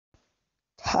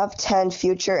Top 10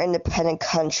 Future Independent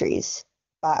Countries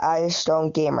by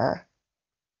Irestone Gamer.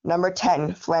 Number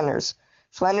 10, Flanders.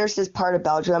 Flanders is part of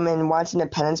Belgium and wants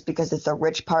independence because it's a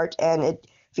rich part and it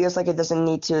feels like it doesn't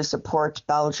need to support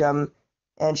Belgium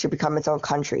and should become its own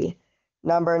country.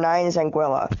 Number 9 is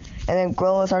Anguilla. And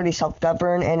Anguilla is already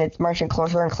self-governed and it's marching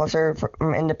closer and closer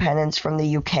from independence from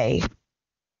the UK.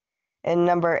 And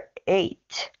number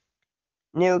 8,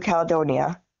 New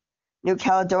Caledonia. New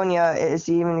Caledonia is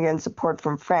even getting support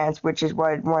from France, which is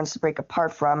what it wants to break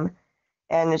apart from,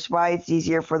 and it's why it's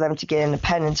easier for them to get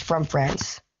independence from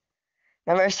France.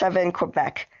 Number 7,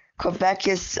 Quebec. Quebec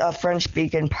is a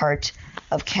French-speaking part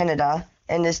of Canada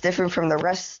and is different from the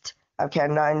rest of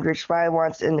Canada, and which is why it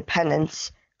wants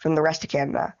independence from the rest of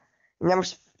Canada. Number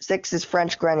 6 is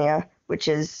French Guiana, which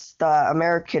is the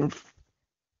American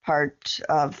part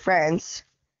of France,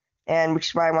 and which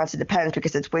is why it wants independence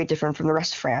because it's way different from the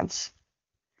rest of France.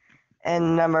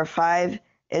 And number 5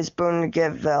 is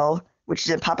Bougainville, which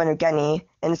is in Papua New Guinea,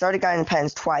 and it's already got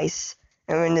independence twice,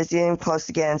 and it's getting close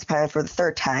to getting independent for the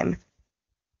third time,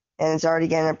 and it's already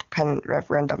getting an independent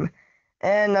referendum.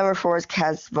 And number 4 is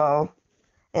Kosovo,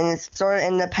 and it's sort of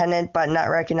independent but not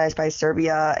recognized by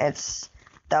Serbia. It's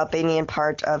the Albanian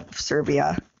part of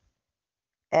Serbia.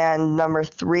 And number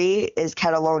 3 is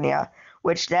Catalonia,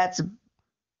 which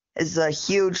is a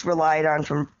huge relied on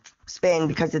from Spain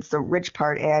because it's the rich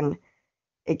part and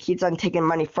it keeps on taking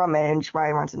money from it, and which is why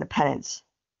it wants independence.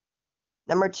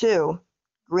 Number 2,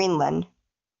 Greenland.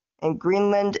 And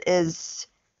Greenland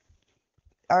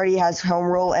already has home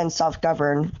rule and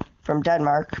self-govern from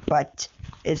Denmark, but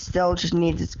it still just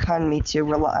needs its economy to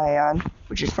rely on,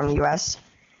 which is from the US.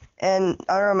 And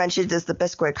honorable mentions is the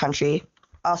Biscuit country,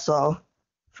 also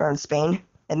from Spain.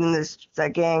 And then there's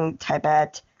Zhejiang,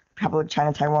 Tibet, Republic of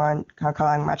China, Taiwan, Hong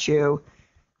Kong, Machu.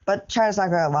 But China's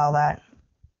not going to allow that.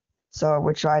 So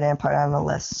which I didn't put on the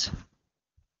list.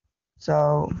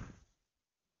 So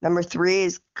number 3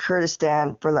 is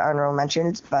Kurdistan for the honorable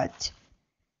mentions, but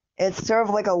it's sort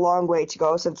of like a long way to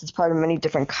go since it's part of many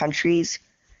different countries,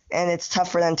 and it's tough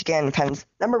for them to get independence.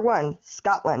 Number 1,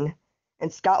 Scotland.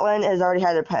 And Scotland has already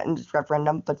had an independence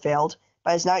referendum but failed,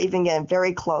 but it's now even getting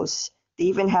very close.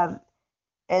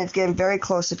 And it's getting very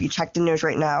close if you check the news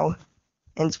right now.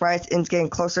 And it's getting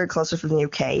closer and closer from the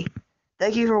UK.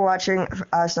 Thank you for watching.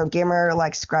 So Gamer,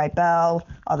 like, subscribe, bell,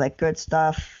 all that good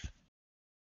stuff.